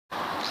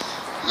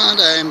And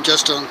I'm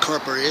just on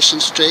Corporation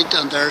Street,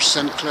 and there's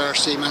St Clair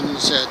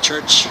Seamen's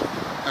Church,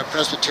 or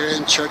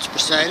Presbyterian Church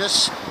beside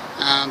us,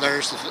 and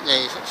there's the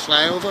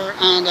flyover,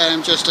 and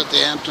I'm just at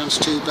the entrance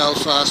to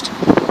Belfast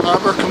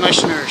Harbour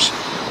Commissioners.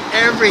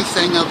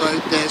 Everything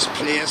about this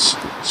place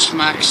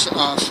smacks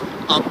of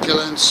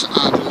opulence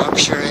and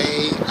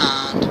luxury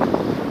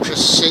and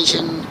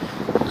precision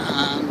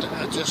and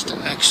just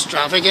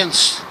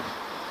extravagance.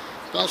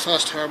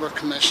 Belfast Harbour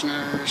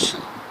Commissioners,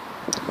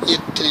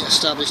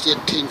 established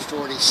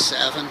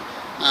 1847,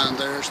 and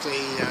there's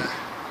the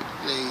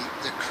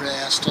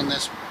crest on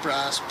this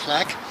brass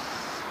plaque.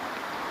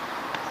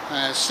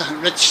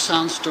 Rich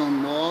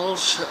sandstone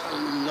walls,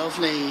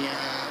 lovely,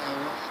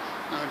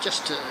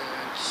 just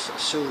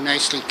so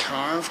nicely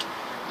carved,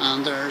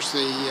 and there's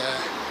the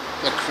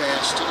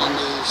crest on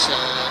these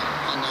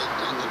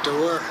on the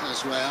door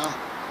as well.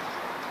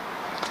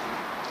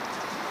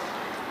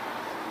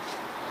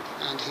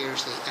 And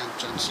here's the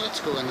entrance. Let's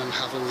go in and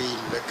have a wee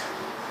look.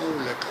 Oh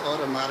look,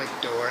 automatic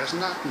door, isn't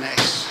that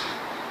nice?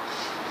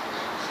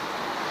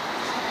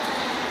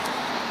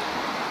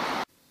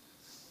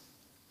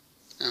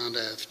 And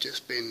I've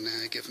just been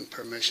given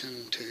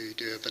permission to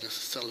do a bit of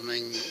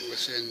filming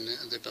within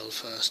the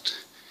Belfast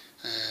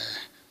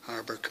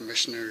Harbour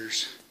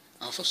Commissioners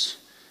Office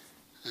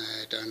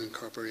down in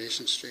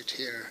Corporation Street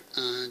here,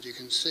 and you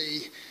can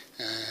see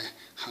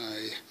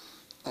how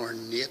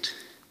ornate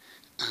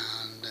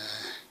and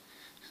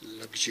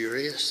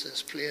luxurious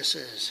this place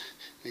is.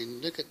 I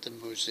mean, look at the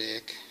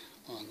mosaic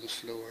on the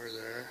floor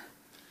there,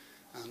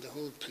 and the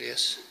whole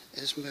place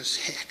is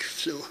mosaic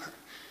floor.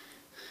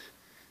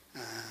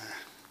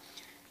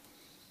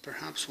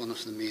 Perhaps one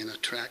of the main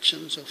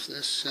attractions of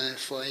this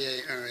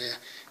foyer area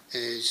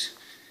is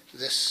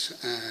this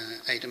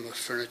item of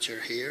furniture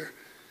here.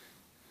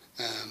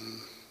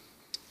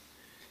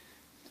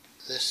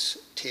 This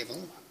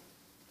table,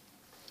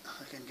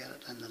 if I can get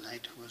it in the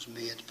light, was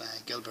made by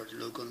Gilbert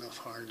Logan of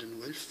Harland and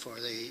Wolff for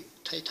the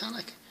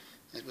Titanic.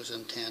 It was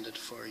intended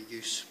for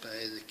use by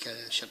the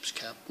ship's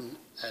captain,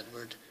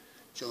 Edward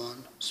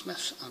John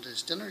Smith, and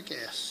his dinner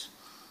guests.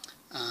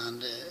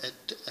 And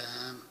it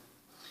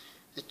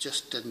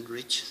just didn't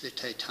reach the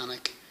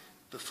Titanic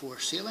before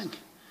sailing.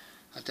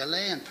 A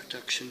delay in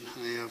production,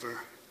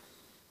 however,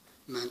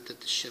 meant that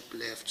the ship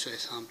left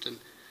Southampton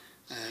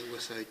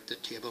without the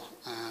table,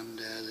 and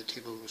the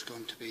table was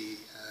going to be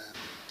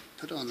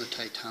put on the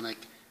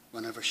Titanic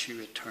whenever she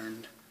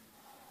returned,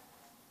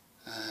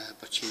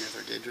 but she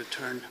never did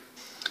return.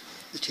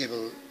 The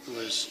table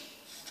was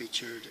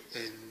featured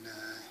in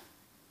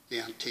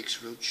the Antiques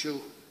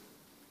Roadshow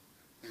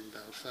in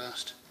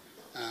Belfast,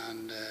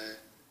 and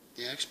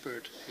the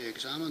expert who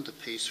examined the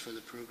piece for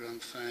the programme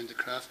found the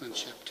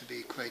craftsmanship to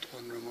be quite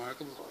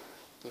unremarkable,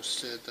 but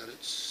said that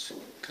its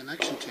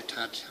connection to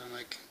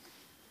Titanic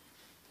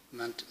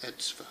meant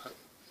its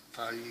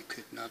value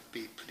could not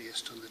be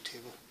placed on the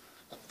table.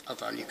 A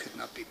value could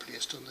not be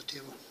placed on the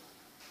table.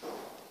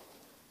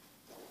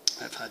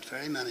 I've had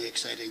very many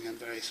exciting and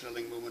very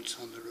thrilling moments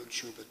on the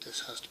roadshow, but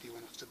this has to be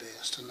one of the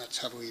best. And let's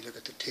have a wee look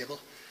at the table.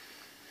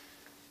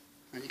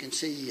 And you can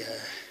see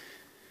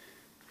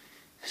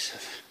it's a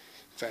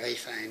very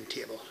fine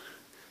table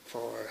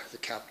for the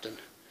captain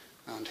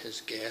and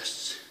his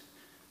guests.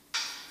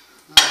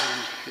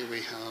 And here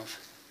we have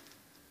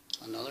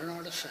another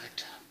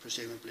artefact,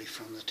 presumably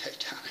from the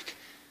Titanic.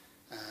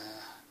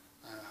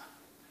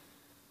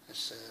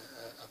 It's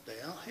a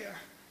bell here.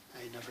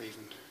 I never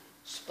even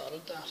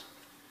spotted that.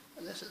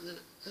 And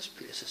this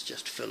place is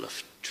just full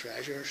of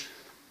treasures.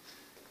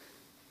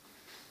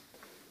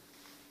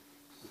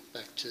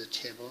 Back to the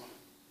table.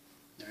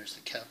 There's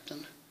the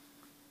captain,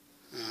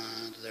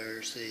 and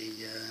there's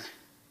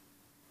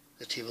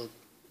the table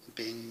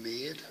being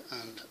made,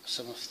 and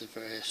some of the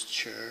various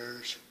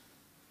chairs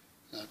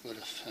that would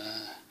have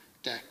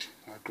decked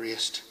or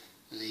graced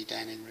the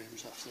dining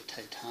rooms of the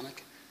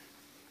Titanic.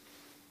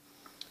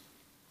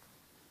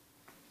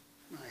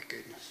 My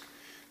goodness.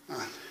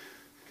 And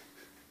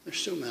there's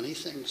so many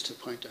things to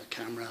point our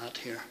camera at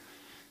here.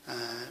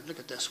 Look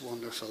at this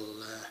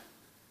wonderful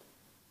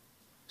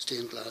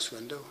stained glass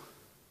window.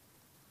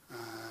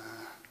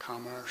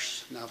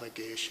 Commerce,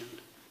 navigation,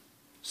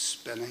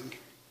 spinning,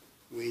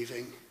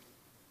 weaving,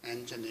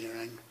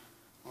 engineering,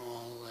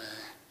 all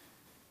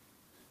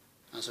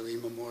as a wee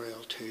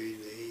memorial to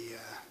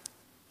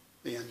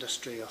the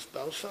industry of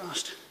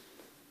Belfast.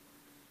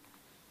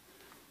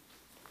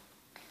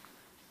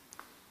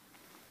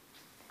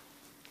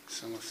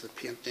 Some of the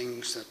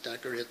paintings that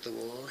decorate the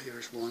wall.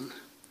 Here's one.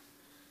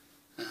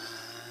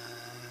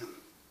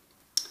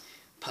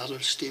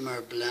 Paddle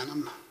steamer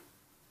Blenheim,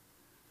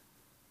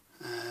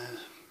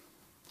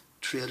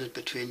 traded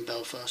between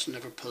Belfast and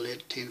Liverpool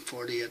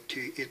 1848 to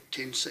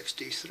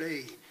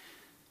 1863.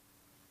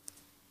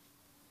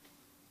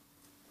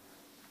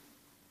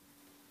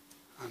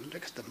 And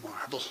look at the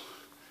marble.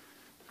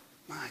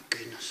 My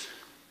goodness.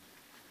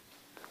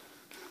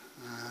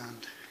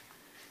 And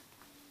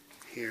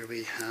here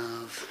we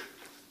have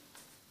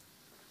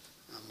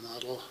a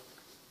model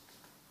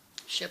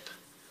ship.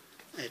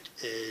 It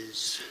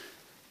is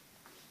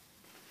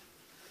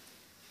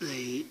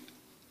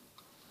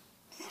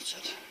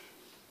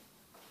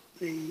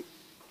the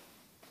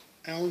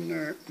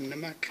Elmer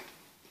Nimick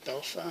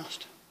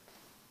Belfast.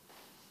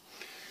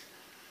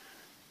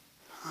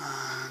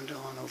 And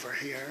on over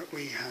here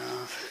we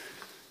have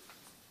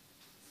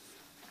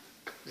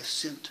the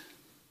St.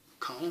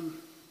 Column,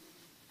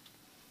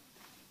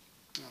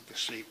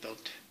 obviously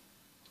built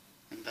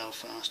in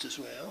Belfast as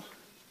well.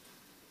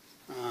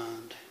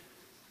 And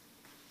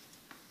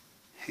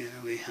here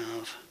we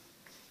have,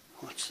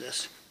 what's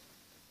this?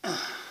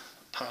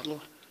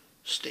 Paddle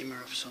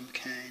steamer of some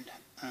kind.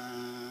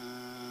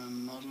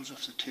 Models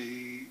of the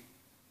two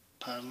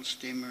paddle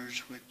steamers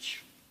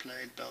which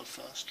played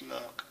Belfast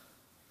Lock,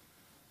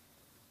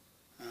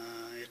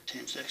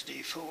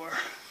 1864.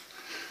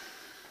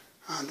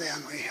 And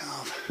then we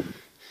have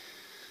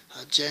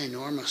a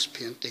ginormous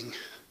painting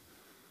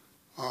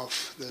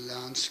of the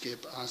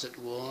landscape as it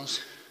was,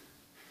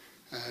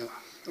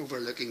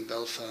 overlooking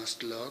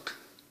Belfast Lock.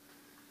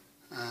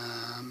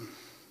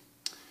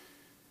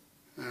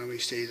 There we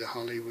see the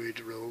Hollywood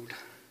Road,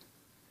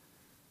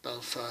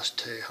 Belfast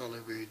to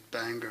Hollywood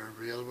Bangor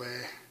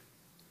Railway,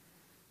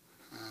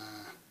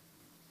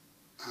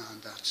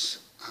 and that's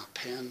a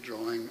pen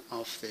drawing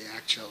of the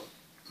actual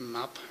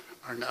map,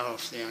 or not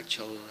of the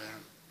actual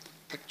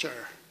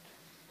picture.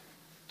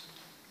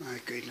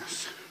 My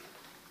goodness.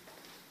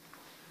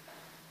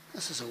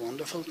 This is a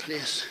wonderful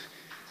place.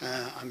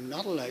 I'm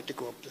not allowed to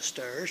go up the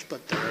stairs,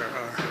 but there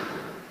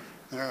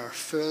are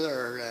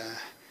further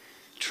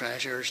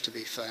treasures to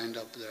be found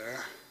up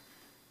there.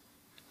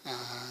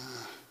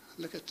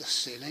 Look at the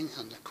ceiling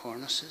and the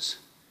cornices.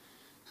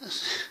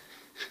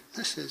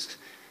 This is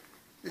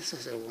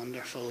a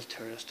wonderful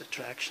tourist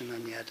attraction,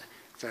 and yet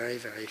very,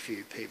 very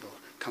few people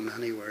come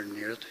anywhere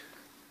near it.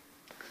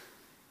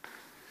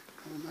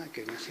 Oh my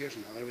goodness, here's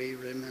another wee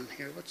room in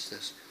here. What's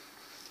this?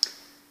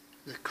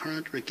 The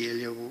current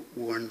regalia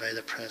worn by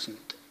the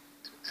present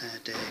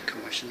day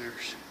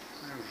commissioners.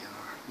 There we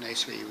are.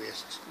 Nice wee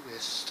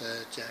waist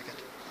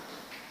jacket.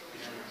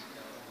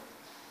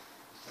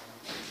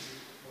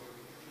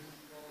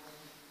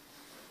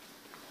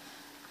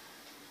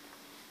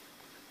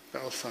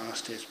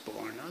 Belfast is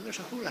born. Now there's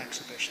a whole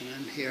exhibition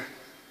in here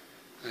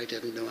I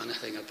didn't know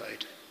anything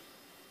about.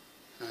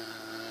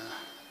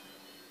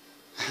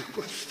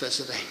 Worth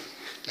visiting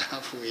to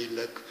have a wee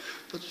look,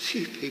 but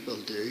few people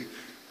do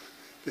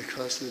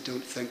because they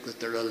don't think that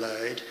they're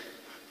allowed.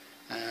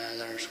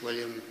 There's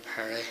William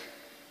Perry,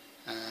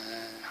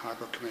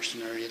 Harbour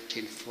Commissioner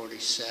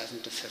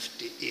 1847 to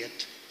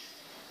 58.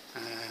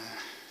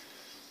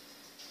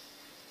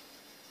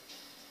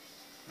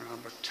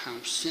 Robert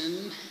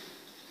Thompson,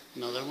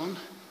 another one.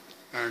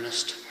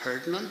 Ernest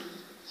Herdman,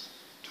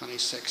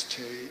 26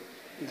 to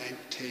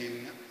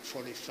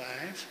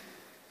 1945.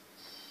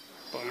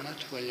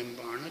 Barnett, William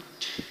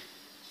Barnett,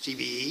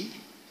 CBE,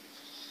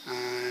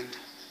 and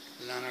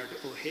Leonard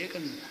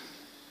O'Hagan.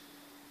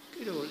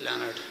 Good old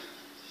Leonard.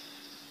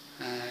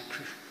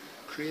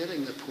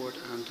 Creating the port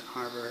and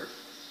harbour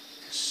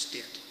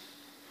estate.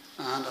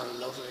 And a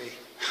lovely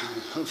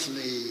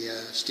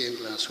stained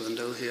glass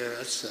window here.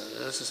 This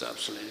is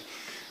absolutely,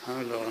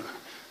 hold on.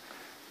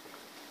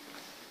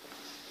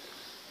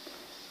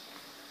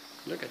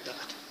 Look at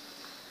that.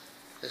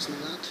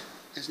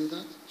 Isn't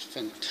that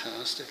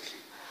fantastic?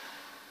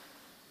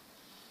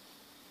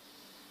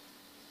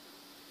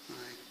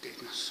 My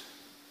goodness.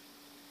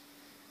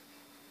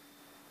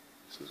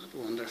 Isn't that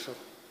wonderful?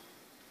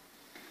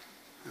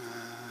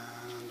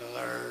 And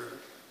other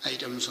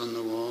items on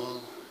the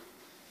wall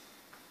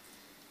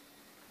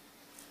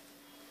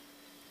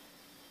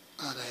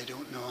that I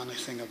don't know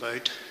anything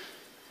about,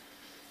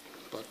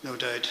 but no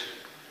doubt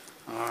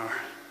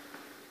are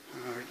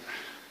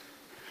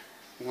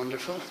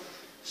wonderful.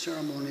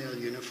 Ceremonial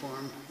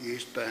uniform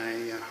used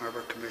by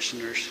harbour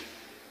commissioners.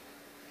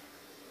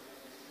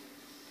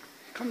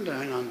 Come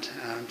down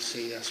and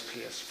see this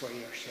place for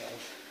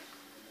yourself.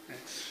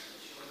 It's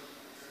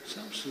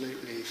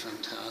absolutely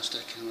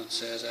fantastic, and it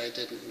says, I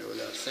didn't know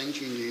that.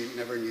 Things you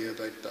never knew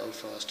about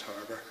Belfast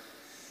Harbour.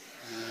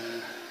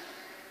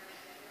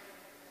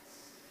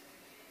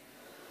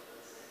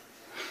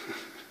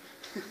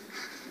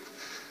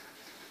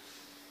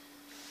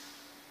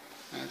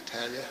 I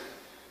tell you,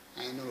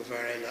 I know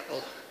very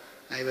little.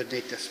 I would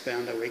need to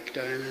spend a week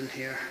down in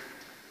here.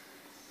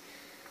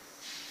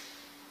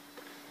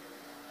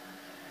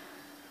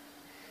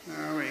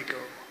 There we go.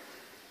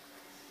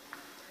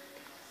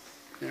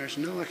 There's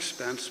no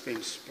expense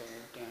being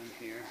spared down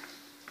here.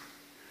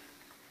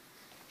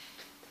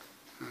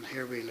 And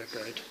here we look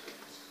out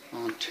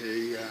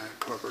onto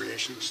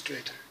Corporation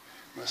Street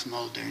with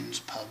Muldoon's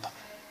pub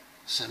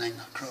sitting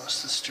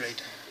across the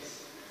street.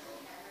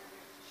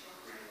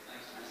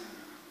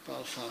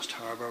 Belfast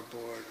Harbour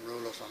Board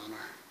Roll of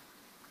Honour.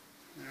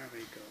 There we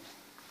go.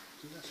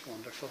 Isn't this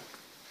wonderful?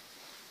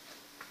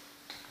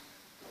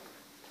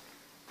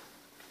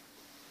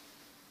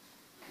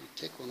 I'll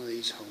take one of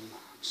these home,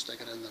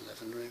 stick it in the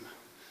living room.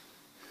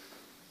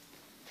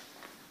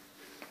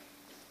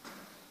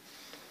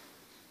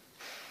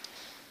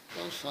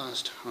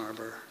 Belfast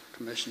Harbour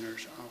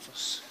Commissioners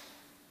Office.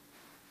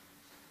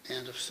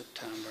 End of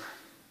September.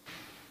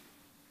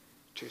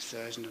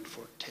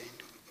 2014.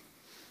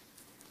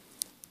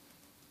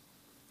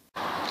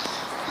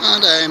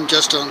 And I'm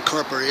just on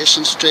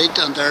Corporation Street,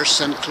 and there's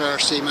St Clair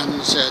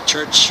Seamen's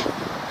Church,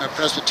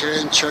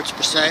 Presbyterian Church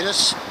beside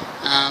us,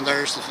 and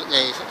there's the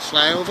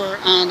flyover,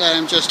 and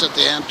I'm just at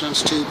the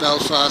entrance to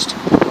Belfast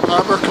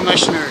Harbour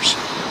Commissioners.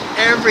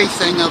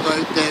 Everything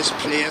about this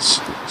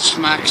place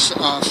smacks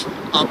of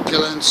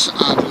opulence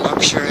and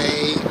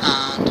luxury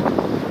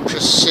and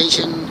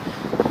precision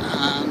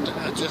and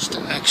just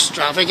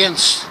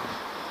extravagance.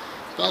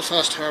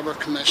 Belfast Harbour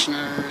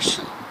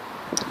Commissioners,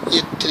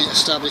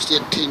 established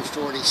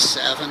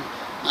 1847,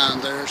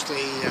 and there's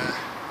the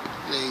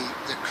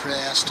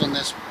crest on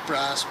this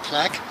brass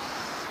plaque.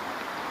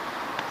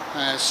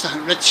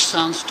 Rich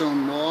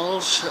sandstone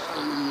walls,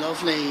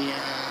 lovely,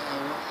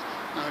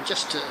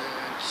 just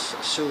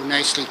so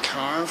nicely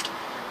carved,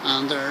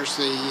 and there's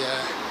the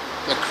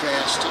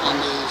crest on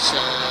these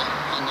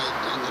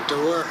on the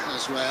door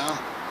as well.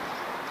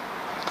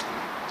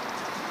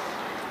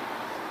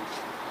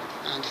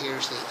 And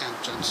here's the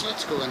entrance.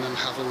 Let's go in and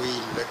have a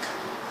wee look.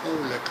 Oh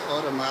look,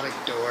 automatic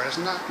door,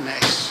 isn't that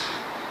nice?